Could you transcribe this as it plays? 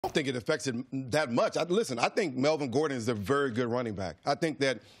I don't think it affects it that much. Listen, I think Melvin Gordon is a very good running back. I think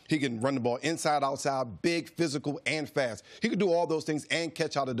that he can run the ball inside, outside, big, physical, and fast. He can do all those things and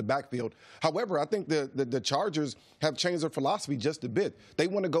catch out of the backfield. However, I think the Chargers have changed their philosophy just a bit. They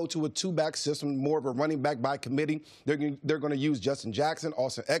want to go to a two-back system, more of a running back by committee. They're going to use Justin Jackson,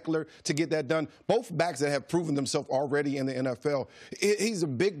 Austin Eckler to get that done. Both backs that have proven themselves already in the NFL. He's a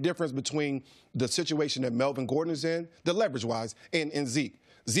big difference between the situation that Melvin Gordon is in, the leverage-wise, and Zeke.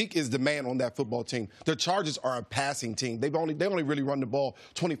 Zeke is the man on that football team. The Chargers are a passing team. They only really run the ball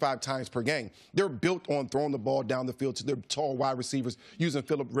 25 times per game. They're built on throwing the ball down the field to their tall wide receivers using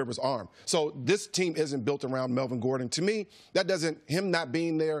Phillip Rivers' arm. So this team isn't built around Melvin Gordon. To me, him not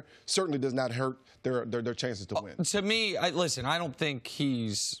being there certainly does not hurt their chances to win. To me, listen, I don't think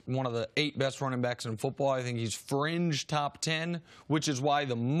he's one of the 8 best running backs in football. I think he's fringe top 10, which is why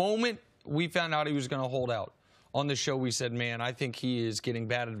the moment we found out he was going to hold out, on the show, we said, man, I think he is getting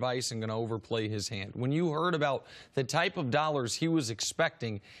bad advice and going to overplay his hand. When you heard about the type of dollars he was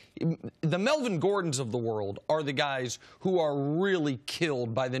expecting, the Melvin Gordons of the world are the guys who are really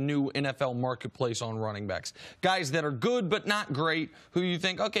killed by the new NFL marketplace on running backs. Guys that are good but not great, who you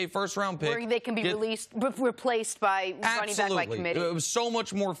think, okay, first-round pick. Or they can be replaced by running back by committee. It was so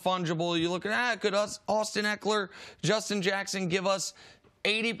much more fungible. You look at, could Austin Eckler, Justin Jackson give us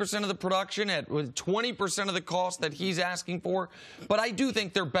 80% of the production at 20% of the cost that he's asking for? But I do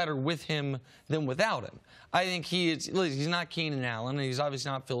think they're better with him than without him. I think he's not Keenan Allen, and he's obviously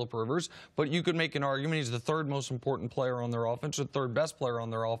not Phillip Rivers, but you could make an argument he's the 3rd most important player on their offense, or 3rd best player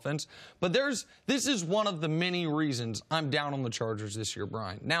on their offense. But this is one of the many reasons I'm down on the Chargers this year,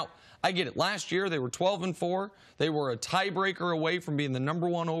 Brian. Now, I get it. Last year, they were 12-4. They were a tiebreaker away from being the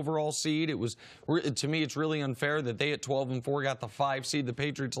 #1 overall seed. To me, it's really unfair that they at 12-4 got the 5 seed. The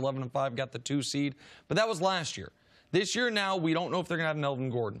Patriots 11-5 got the 2 seed. But that was last year. This year now, we don't know if they're going to have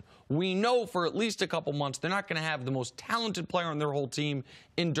Melvin Gordon. We know for at least a couple months they're not going to have the most talented player on their whole team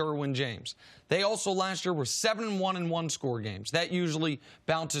in Derwin James. They also last year were 7-1 in one-score games. That usually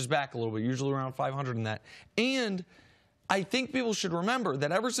bounces back a little bit, usually around 500 in that. And I think people should remember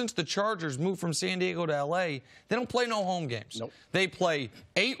that ever since the Chargers moved from San Diego to L.A., they don't play no home games. Nope. They play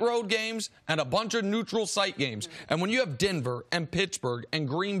 8 road games and a bunch of neutral site games. And when you have Denver and Pittsburgh and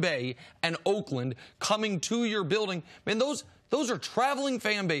Green Bay and Oakland coming to your building, man, those are traveling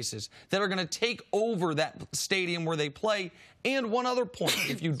fan bases that are going to take over that stadium where they play. And one other point,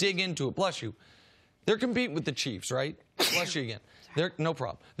 if you dig into it, bless you, they're competing with the Chiefs, right? Bless you again. No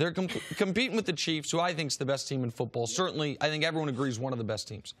problem. They're competing with the Chiefs, who I think is the best team in football. Certainly, I think everyone agrees one of the best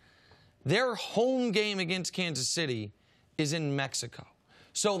teams. Their home game against Kansas City is in Mexico.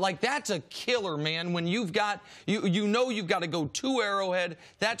 So, that's a killer, man. When you've got, you know you've got to go to Arrowhead.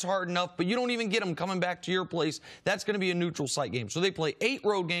 That's hard enough, but you don't even get them coming back to your place. That's going to be a neutral site game. So they play 8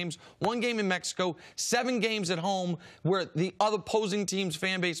 road games, 1 game in Mexico, 7 games at home, where the other opposing team's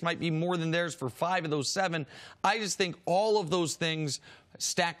fan base might be more than theirs for 5 of those 7. I just think all of those things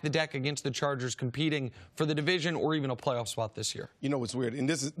stack the deck against the Chargers competing for the division or even a playoff spot this year. You know what's weird, and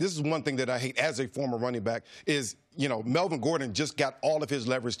this is one thing that I hate as a former running back, is, Melvin Gordon just got all of his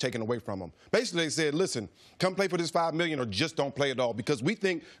leverage taken away from him. Basically, they said, listen, come play for this $5 million or just don't play at all, because we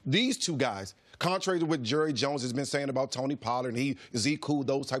think these two guys, contrary to what Jerry Jones has been saying about Tony Pollard and is he cool,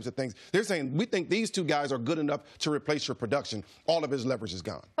 those types of things, they're saying we think these two guys are good enough to replace your production. All of his leverage is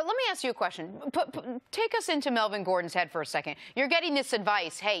gone. But let me ask you a question. Take us into Melvin Gordon's head for a second. You're getting this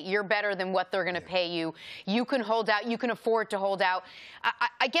advice, hey, you're better than what they're going to pay you. You can hold out. You can afford to hold out.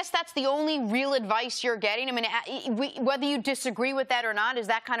 I guess that's the only real advice you're getting. I mean, whether you disagree with that or not, is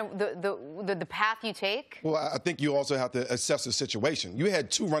that kind of the path you take? Well, I think you also have to assess the situation. You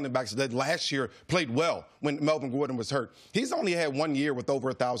had 2 running backs that last year played well when Melvin Gordon was hurt. He's only had 1 year with over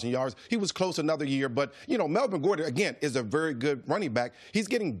 1,000 yards. He was close another year, but, Melvin Gordon, again, is a very good running back. He's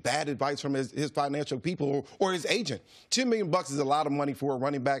getting bad advice from his financial people or his agent. $10 million is a lot of money for a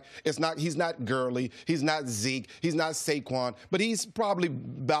running back. He's not Gurley. He's not Zeke. He's not Saquon, but he's probably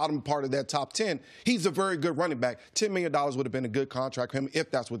bottom part of that top 10. He's a very good running back. $10 million would have been a good contract for him if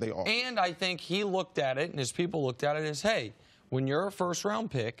that's what they are. And I think he looked at it, and his people looked at it as, hey, when you're a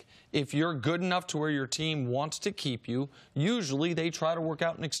first-round pick, if you're good enough to where your team wants to keep you, usually they try to work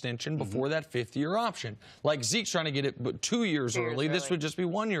out an extension before that 5th-year option. Like Zeke's trying to get it 2 years early. This would just be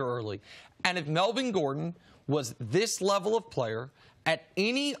 1 year early. And if Melvin Gordon was this level of player at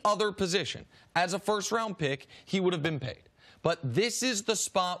any other position as a first-round pick, he would have been paid. But this is the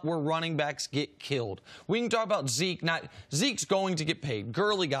spot where running backs get killed. We can talk about Zeke. Zeke's going to get paid.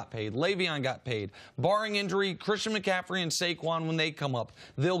 Gurley got paid. Le'Veon got paid. Barring injury, Christian McCaffrey and Saquon, when they come up,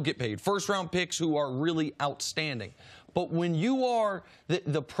 they'll get paid. First-round picks who are really outstanding. But when you are,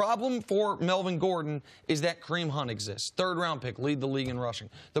 the problem for Melvin Gordon is that Kareem Hunt exists. 3rd-round pick, lead the league in rushing.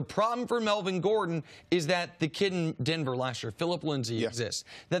 The problem for Melvin Gordon is that the kid in Denver last year, Phillip Lindsay, exists.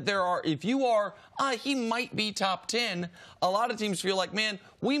 That there are, if you are, he might be top 10, a lot of teams feel like, man,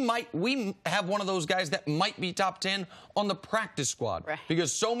 we have one of those guys that might be top 10 on the practice squad. Right.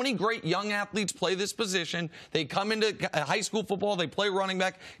 Because so many great young athletes play this position. They come into high school football, they play running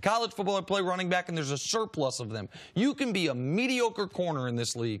back. College football, they play running back, and there's a surplus of them. You can be a mediocre corner in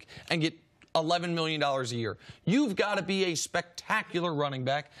this league and get $11 million a year. You've got to be a spectacular running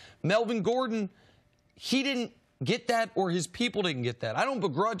back. Melvin Gordon, he didn't get that, or his people didn't get that. I don't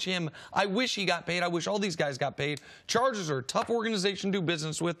begrudge him. I wish he got paid. I wish all these guys got paid. Chargers are a tough organization to do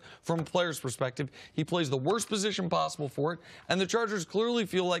business with from a player's perspective. He plays the worst position possible for it, and the Chargers clearly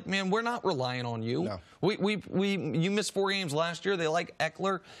feel like, man, we're not relying on you. No. You missed 4 games last year. They like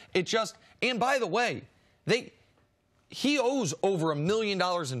Eckler. It just, and by the way, he owes over $1 million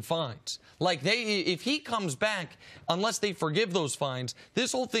in fines. Like, if he comes back, unless they forgive those fines,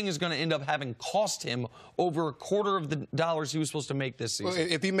 this whole thing is going to end up having cost him over $250 of the dollars he was supposed to make this season.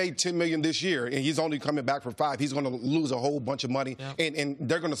 Well, if he made $10 million this year and he's only coming back for 5, he's going to lose a whole bunch of money, and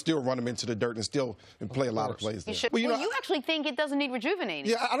they're going to still run him into the dirt and still play a lot of plays there. Well, you actually think it doesn't need rejuvenating?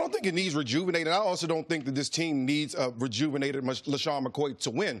 Yeah, I don't think it needs rejuvenating. I also don't think that this team needs a rejuvenated LeSean McCoy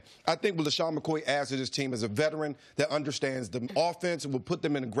to win. I think what LeSean McCoy adds to this team is a veteran that understands the offense and will put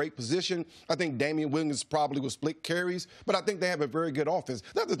them in a great position. I think Damian Williams probably will split carries, but I think they have a very good offense.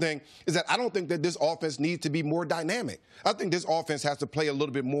 The other thing is that I don't think that this offense needs to be more dynamic. I think this offense has to play a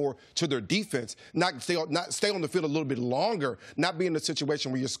little bit more to their defense, not stay on the field a little bit longer, not be in a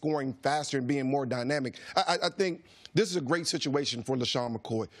situation where you're scoring faster and being more dynamic. I think this is a great situation for LeSean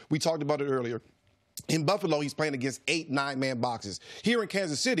McCoy. We talked about it earlier. In Buffalo, he's playing against 8 9-man boxes. Here in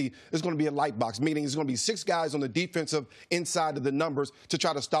Kansas City, it's going to be a light box, meaning it's going to be 6 guys on the defensive inside of the numbers to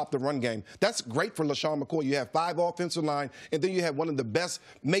try to stop the run game. That's great for LeSean McCoy. You have 5 offensive line, and then you have one of the best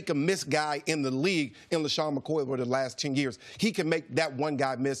make-a-miss guy in the league in LeSean McCoy over the last 10 years. He can make that one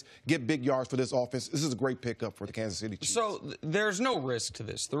guy miss, get big yards for this offense. This is a great pickup for the Kansas City Chiefs. So there's no risk to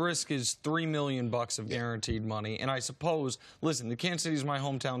this. The risk is $3 million of guaranteed money. And I suppose, listen, the Kansas City is my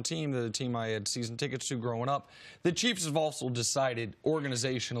hometown team. They're the team I had season tickets to growing up. The Chiefs have also decided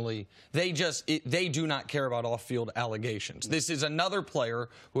organizationally they do not care about off-field allegations. This is another player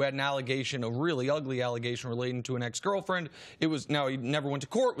who had an allegation, a really ugly allegation relating to an ex-girlfriend. Now he never went to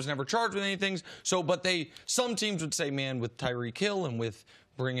court, was never charged with anything. So, but some teams would say, man, with Tyreek Hill and with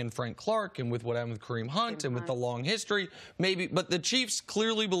bring in Frank Clark and with what happened with Kareem Hunt and with the long history, maybe. But the Chiefs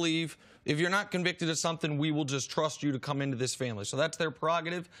clearly believe if you're not convicted of something, we will just trust you to come into this family. So that's their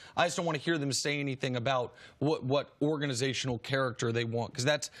prerogative. I just don't want to hear them say anything about what organizational character they want,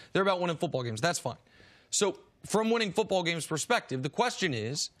 because they're about winning football games. That's fine. So from winning football games perspective, the question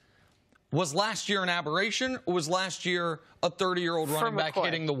is, was last year an aberration, or was last year a 30-year-old running back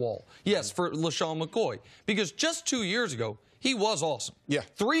hitting the wall? Yes, for LeSean McCoy. Because just 2 years ago, he was awesome. Yeah.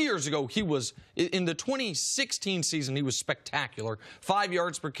 3 years ago, he was, in the 2016 season, he was spectacular. 5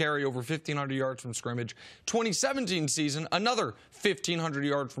 yards per carry, over 1,500 yards from scrimmage. 2017 season, another 1,500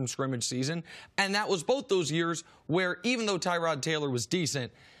 yards from scrimmage season. And that was both those years where, even though Tyrod Taylor was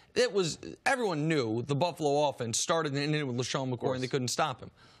decent, everyone knew the Buffalo offense started and ended with LeSean McCoy, and they couldn't stop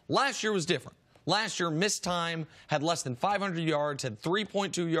him. Last year was different. Last year, missed time, had less than 500 yards, had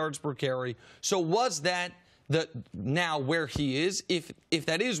 3.2 yards per carry. So was that now where he is? If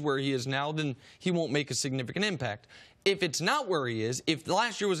that is where he is now, then he won't make a significant impact. If it's not where he is, if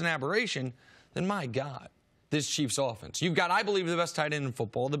last year was an aberration, then my God, this Chiefs offense. You've got, I believe, the best tight end in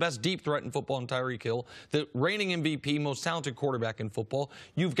football, the best deep threat in football in Tyreek Hill, the reigning MVP, most talented quarterback in football.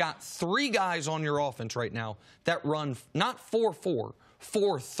 You've got 3 guys on your offense right now that run not 4-4,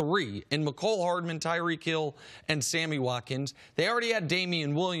 4-3 in McCole Hardman, Tyreek Hill, and Sammy Watkins. They already had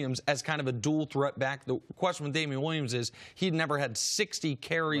Damian Williams as kind of a dual threat back. The question with Damian Williams is he'd never had 60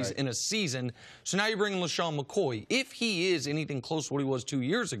 carries in a season. So now you bring in LeSean McCoy. If he is anything close to what he was 2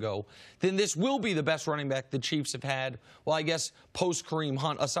 years ago, then this will be the best running back the Chiefs have had, well, I guess post Kareem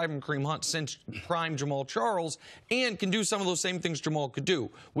Hunt, aside from Kareem Hunt, since prime Jamal Charles, and can do some of those same things Jamal could do,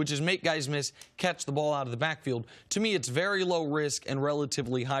 which is make guys miss, catch the ball out of the backfield. To me, it's very low risk and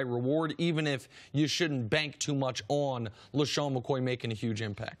relatively high reward, even if you shouldn't bank too much on LeSean McCoy making a huge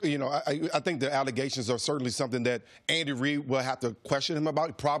impact. You know, I think the allegations are certainly something that Andy Reid will have to question him about.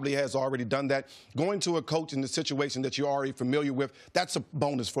 He probably has already done that. Going to a coach in the situation that you're already familiar with, that's a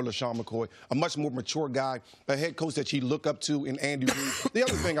bonus for LeSean McCoy, a much more mature guy, a head coach that you look up to in Andy Reid. The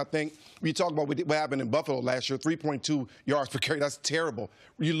other thing I think, we talk about what happened in Buffalo last year, 3.2 yards per carry. That's terrible.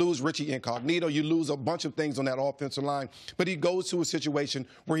 You lose Richie Incognito. You lose a bunch of things on that offensive line. But he goes to a situation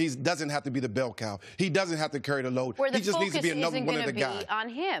where he doesn't have to be the bell cow. He doesn't have to carry the load. Where the he just needs to be another one of the guys. On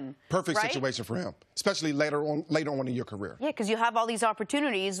him. Perfect right? situation for him, especially later on in your career. Yeah, because you have all these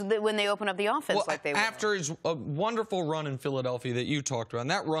opportunities when they open up the offense like they will. After his wonderful run in Philadelphia that you talked about,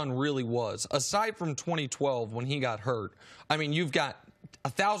 and that run really was, aside from 2012 when he got hurt, I mean, you've got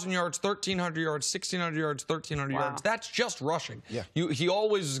 1,000 yards, 1,300 yards, 1,600 yards, 1,300 yards. That's just rushing. Yeah. He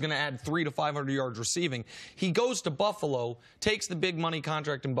always is going to add 300 to 500 yards receiving. He goes to Buffalo, takes the big money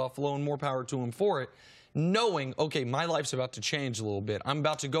contract in Buffalo, and more power to him for it, knowing, okay, my life's about to change a little bit. I'm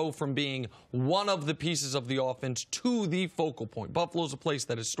about to go from being one of the pieces of the offense to the focal point. Buffalo's a place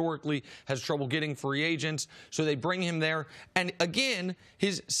that historically has trouble getting free agents, so they bring him there. And again,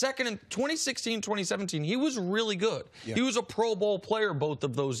 his second in 2016, 2017, he was really good. Yeah. He was a Pro Bowl player both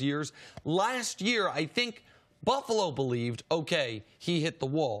of those years. Last year, I think Buffalo believed, okay, he hit the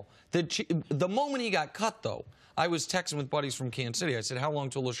wall. The moment he got cut, though, I was texting with buddies from Kansas City. I said, how long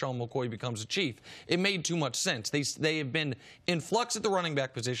till LeSean McCoy becomes a Chief? It made too much sense. They have been in flux at the running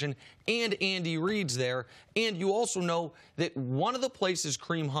back position, and Andy Reid's there. And you also know that one of the places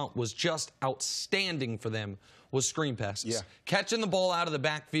Kareem Hunt was just outstanding for them was screen passes. Yeah. Catching the ball out of the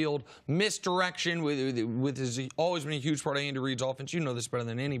backfield, misdirection with his always been a huge part of Andy Reid's offense. You know this better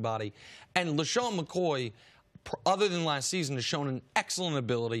than anybody. And LeSean McCoy, other than last season, has shown an excellent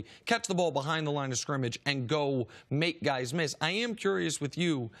ability, catch the ball behind the line of scrimmage and go make guys miss. I am curious with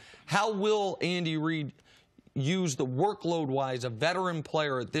you, how will Andy Reid use the workload-wise a veteran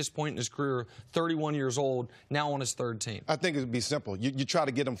player at this point in his career, 31 years old, now on his third team? I think it would be simple. You try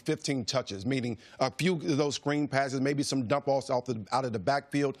to get him 15 touches, meaning a few of those screen passes, maybe some dump-offs out of the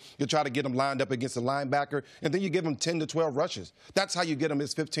backfield. You try to get him lined up against the linebacker, and then you give him 10 to 12 rushes. That's how you get him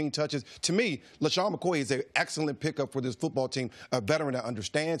his 15 touches. To me, LeSean McCoy is an excellent pickup for this football team, a veteran that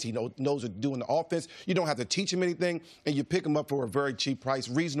understands. He knows what to do in the offense. You don't have to teach him anything, and you pick him up for a very cheap price,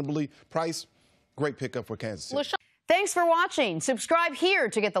 reasonably priced. Great pickup for Kansas City. Thanks for watching. Subscribe here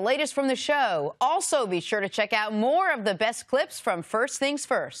to get the latest from the show. Also, be sure to check out more of the best clips from First Things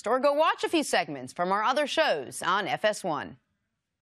First, or go watch a few segments from our other shows on FS1.